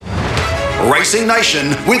Racing Nation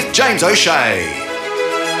with James O'Shea.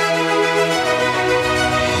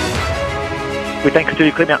 With thanks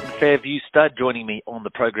to Clear Mountain Fairview Stud joining me on the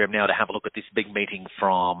program now to have a look at this big meeting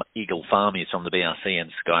from Eagle Farm. He's from the BRC and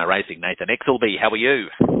Sky Racing. Nathan Exelby, how are you?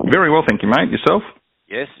 Very well, thank you, mate. Yourself?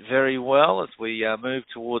 Yes, very well as we move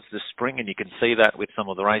towards the spring, and you can see that with some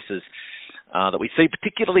of the races that we see,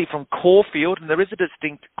 particularly from Caulfield. And there is a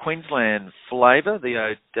distinct Queensland flavour,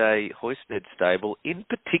 the O'Day Hoisted stable in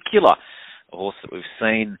particular. A horse that we've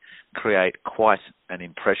seen create quite an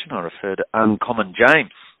impression. I refer to Uncommon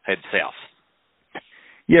James, head south.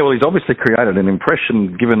 Yeah, well, he's obviously created an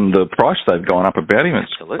impression given the price they've gone up about him.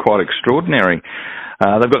 It's Absolutely. Quite extraordinary.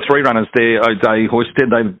 They've got three runners there. O'Day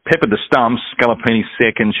Hoisted, they've peppered the stumps. Scalapini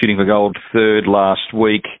second, Shooting for Gold third last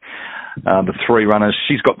week. The three runners,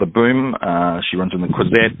 she's got the boom. She runs in the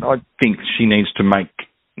Quezette. I think she needs to make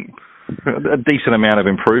a decent amount of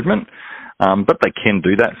improvement, but they can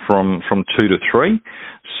do that from 2 to 3.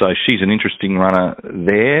 So she's an interesting runner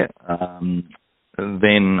there.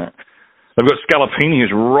 Then they've got Scalapini,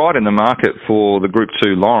 who's right in the market for the Group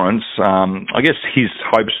 2 Lawrence. I guess his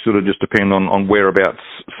hopes sort of just depend on whereabouts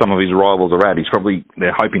some of his rivals are at.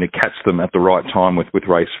 They're hoping to catch them at the right time with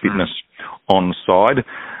race fitness on side.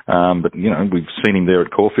 But, you know, we've seen him there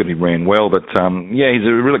at Caulfield. He ran well. But, yeah, he's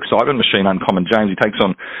a real excitement machine, Uncommon James. He takes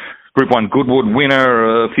on Group 1 Goodwood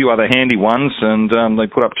winner, a few other handy ones, and they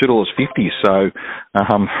put up $2.50. So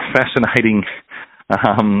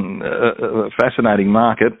fascinating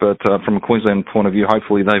market, but from a Queensland point of view,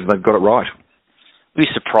 hopefully they've got it right. Were you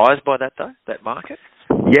surprised by that, though, that market?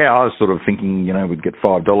 Yeah, I was sort of thinking, you know, we'd get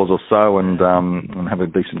 $5 or so and have a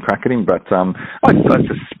decent crack at him, but I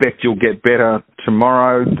suspect you'll get better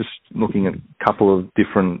tomorrow, just looking at a couple of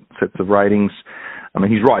different sets of ratings. I mean,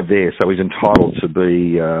 he's right there, so he's entitled to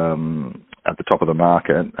be at the top of the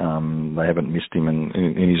market. They haven't missed him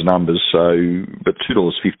in his numbers, but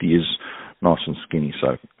 $2.50 is nice and skinny,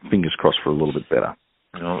 so fingers crossed for a little bit better.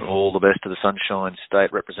 All the best to the Sunshine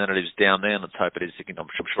State representatives down there, and let's hope it is, I'm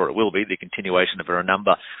sure it will be, the continuation of a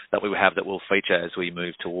number that we have that will feature as we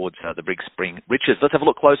move towards the Big Spring Riches. Let's have a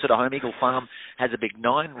look closer to home. Eagle Farm has a big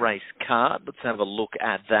 9-race card. Let's have a look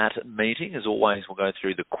at that meeting. As always, we'll go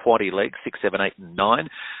through the quaddie legs, 6, 7, 8 and 9.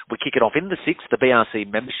 We kick it off in the 6th, the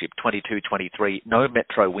BRC membership, 22-23, no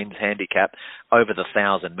Metro wins handicap, over the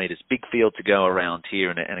 1,000 metres. Big field to go around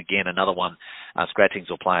here, and again, another one. Scratchings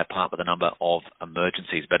will play a part with a number of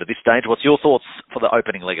emergencies. But at this stage, what's your thoughts for the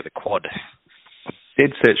opening leg of the quad?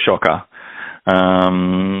 Dead set shocker.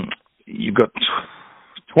 You've got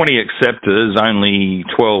 20 acceptors, only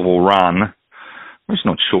 12 will run. I'm just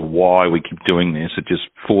not sure why we keep doing this. It just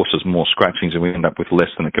forces more scratchings and we end up with less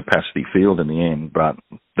than a capacity field in the end. But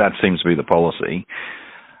that seems to be the policy.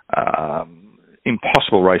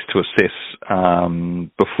 Impossible race to assess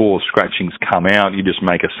before scratchings come out. You just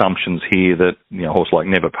make assumptions here that, you know, a horse like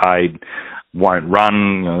Never Paid won't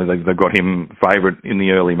run. You know, they've got him favourite in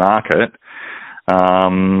the early market.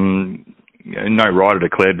 No rider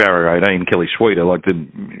declared, Barrier 18, Kelly Sweeter. Like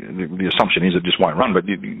the assumption is it just won't run, but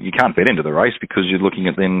you can't bet into the race because you're looking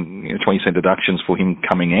at then 20-cent deductions for him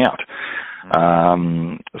coming out.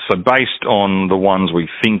 So based on the ones we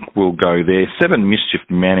think will go there, 7 Mischief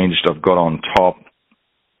Managed I've got on top.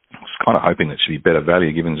 I was kind of hoping that she'd be better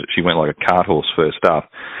value given that she went like a cart horse first up.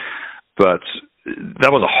 But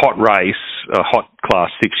that was a hot race, a hot Class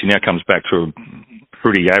 6. She now comes back to a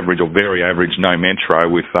pretty average or very average no Metro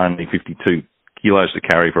with only 52 kilos to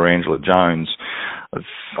carry for Angela Jones.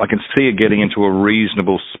 I can see her getting into a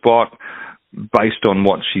reasonable spot based on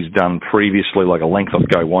what she's done previously, like a length off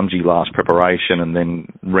Go Wanji last preparation and then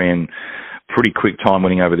ran pretty quick time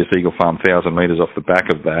winning over this Eagle Farm 1,000 metres off the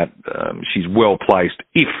back of that. She's well placed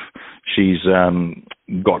if she's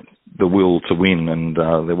got the will to win, and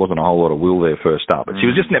there wasn't a whole lot of will there first up. But she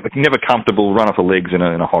was just never comfortable, run off her legs in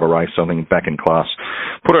a hotter race, so I think back in class.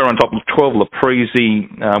 Put her on top of 12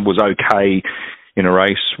 Laprise, was okay in a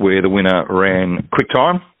race where the winner ran quick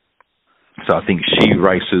time. So I think she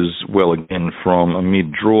races well again from a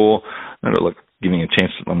mid-draw. Look, giving a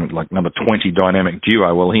chance, like number 20, Dynamic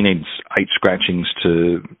Duo. Well, he needs 8 scratchings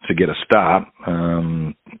to get a start,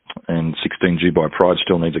 and 16 Dubai Pride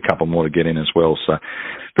still needs a couple more to get in as well. So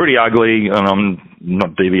pretty ugly, and I'm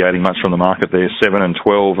not deviating much from the market there. 7 and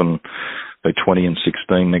 12, and 20 and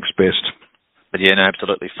 16 next best. But yeah, no,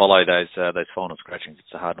 absolutely follow those final scratchings.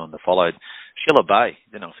 It's a hard one to follow. Sheila Bay,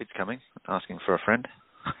 didn't know if it's coming, asking for a friend.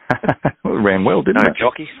 Well, it ran well, didn't it?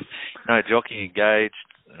 No jockey engaged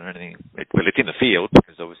or anything. Well, it's in the field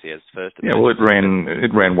because obviously as first. Yeah, well, it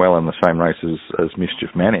ran well in the same race as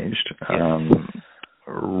Mischief Managed. Yes.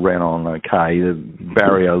 Ran on okay. The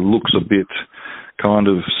barrier looks a bit kind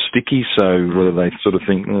of sticky, so whether they sort of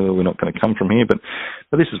think, oh, we're not going to come from here. But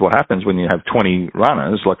this is what happens when you have 20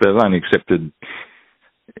 runners, like they've only accepted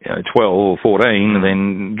 12 or 14, and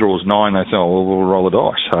then draws 9, they say, oh, well, we'll roll the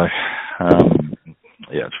dice. So,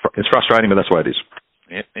 it's frustrating, but that's the way it is.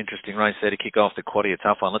 Yep, interesting race there to kick off the quaddie, a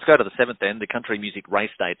tough one. Let's go to the 7th then, the Country Music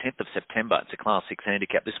Race Day, 10th of September. It's a Class 6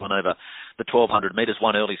 handicap. This one over the 1,200 metres.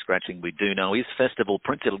 One early scratching we do know is Festival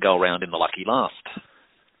Prince. It'll go around in the lucky last.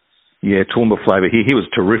 Yeah, Toowoomba flavour here. He was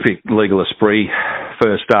terrific. Legal Esprit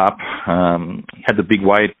first up. Had the big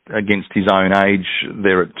weight against his own age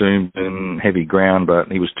there at Doomben, heavy ground,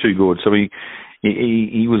 but he was too good. So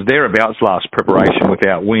he was thereabouts last preparation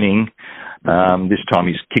without winning. This time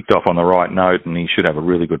he's kicked off on the right note and he should have a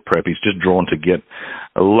really good prep. He's just drawn to get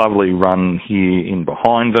a lovely run here in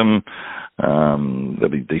behind them. There'll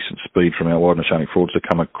be decent speed from our wide and shining frauds to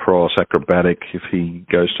come across. Acrobatic if he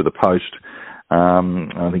goes to the post.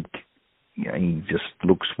 I think he just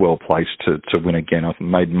looks well placed to win again. I've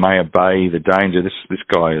made Maya Bay the danger. This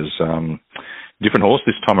guy is different horse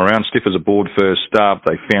this time around. Stiff as a board first up.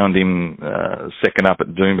 They found him second up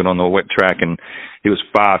at Doomben on the wet track, and he was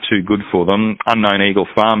far too good for them. Unknown Eagle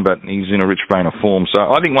Farm, but he's in a rich vein of form. So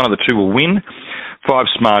I think one of the two will win. 5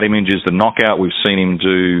 Smart Image is the knockout. We've seen him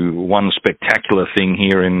do one spectacular thing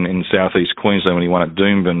here in southeast Queensland when he won at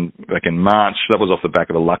Doomben back in March. That was off the back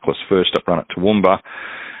of a luckless first up run at Toowoomba.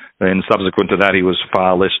 And subsequent to that, he was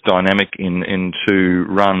far less dynamic in 2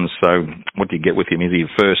 runs. So what do you get with him? Is he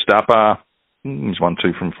a first upper? He's 1,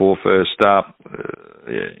 2 from 4 first up.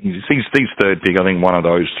 He's third pick. I think one of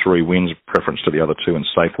those 3 wins, preference to the other 2 and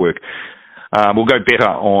safe work. We'll go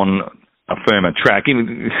better on a firmer track.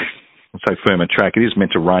 I'll say firmer track. It is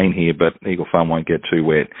meant to rain here, but Eagle Farm won't get too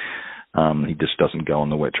wet. He just doesn't go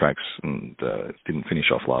on the wet tracks and didn't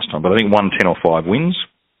finish off last time. But I think 1, 10 or 5 wins.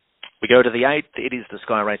 We go to the 8th. It is the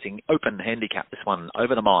Sky Racing Open Handicap. This one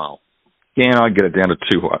over the mile. Yeah, I'd get it down to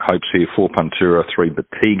 2 hopes here. 4 Puntura, 3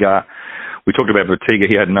 Batiga. We talked about Batiga.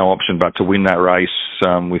 He had no option but to win that race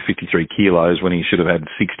with 53 kilos when he should have had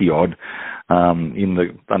 60 odd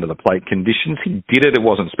under the plate conditions. He did it. It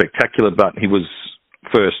wasn't spectacular, but he was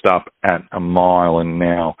first up at a mile and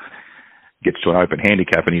now gets to an open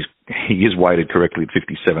handicap, and he is weighted correctly at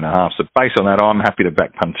 57.5. So based on that, I'm happy to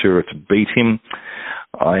back Puntura to beat him.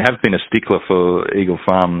 I have been a stickler for Eagle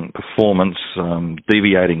Farm performance,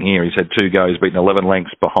 deviating here. He's had 2 goes, beaten 11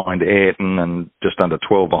 lengths behind Ayrton and just under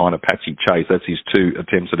 12 behind Apache Chase. That's his 2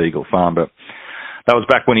 attempts at Eagle Farm, but that was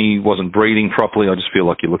back when he wasn't breeding properly. I just feel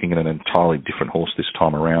like you're looking at an entirely different horse this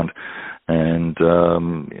time around. And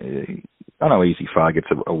I know Easy Far gets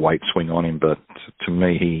a weight swing on him, but to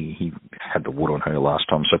me, he had the wood on her last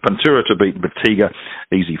time. So Puntura to beat Batiga,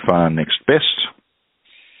 Easy Far next best.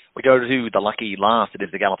 We go to the lucky last. It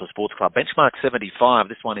is the Galloper Sports Club. Benchmark 75.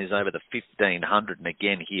 This one is over the 1,500. And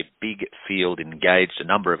again, here, big field engaged, a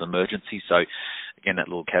number of emergencies. So, again, that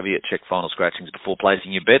little caveat, check final scratchings before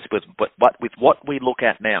placing your bets. But with what we look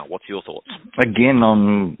at now, what's your thoughts? Again,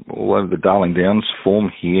 I'm all over the Darling Downs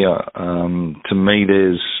form here. To me,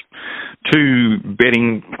 there's 2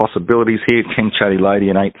 betting possibilities here, 10 Chatty Lady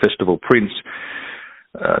and 8 Festival Prince.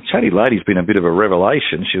 Chatty Lady's been a bit of a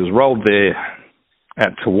revelation. She was rolled there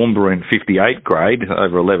at Toowoomba in 58 grade,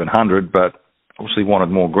 over 1,100, but obviously wanted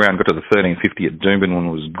more ground. Got to the 1350 at Doomben when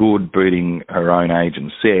it was good, beating her own age and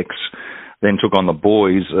sex. Then took on the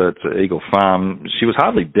boys at Eagle Farm. She was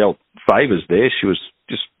hardly dealt favours there. She was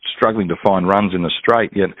just struggling to find runs in the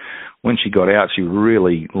straight, yet when she got out, she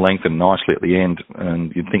really lengthened nicely at the end,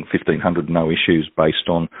 and you'd think 1,500, no issues based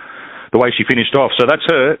on the way she finished off. So that's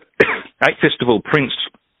her. 8 Festival Prince,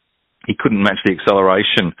 he couldn't match the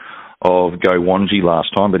acceleration of Go Wanji last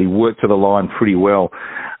time, but he worked to the line pretty well.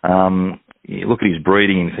 You look at his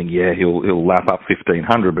breeding and you think, yeah, he'll lap up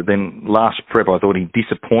 1,500, but then last prep I thought he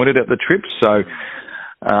disappointed at the trip, so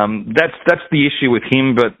that's the issue with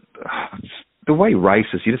him. But the way he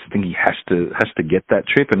races, you just think he has to get that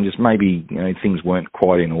trip, and just maybe things weren't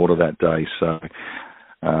quite in order that day. So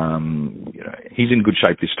he's in good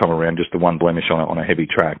shape this time around. Just the one blemish on a heavy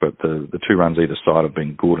track, but the 2 runs either side have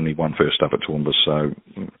been good, and he won first up at Toowoomba. So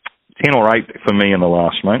 10 or 8 for me in the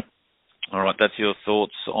last, mate. All right, that's your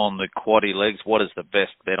thoughts on the quaddie legs. What is the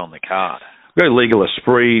best bet on the card? Go Legal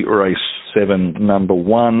Esprit, race 7, number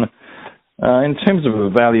 1. In terms of a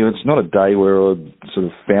value, it's not a day where I've sort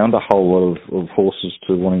of found a whole lot of horses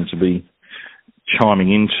to wanting to be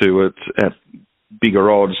chiming into it at bigger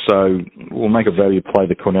odds. So we'll make a value play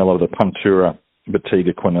the Quinella, the Puntura,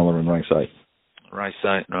 Batiga, Quinella in race 8. Race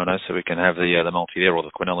 8, righto, so we can have the multi there, or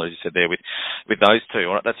the Quinella, as you said there, with those two.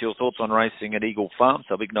 All right, that's your thoughts on racing at Eagle Farm.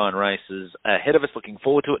 So big 9 races ahead of us. Looking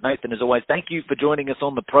forward to it. Nathan, as always, thank you for joining us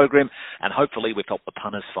on the program, and hopefully we've helped the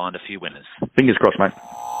punters find a few winners. Fingers crossed, mate.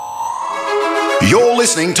 You're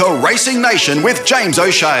listening to Racing Nation with James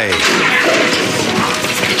O'Shea.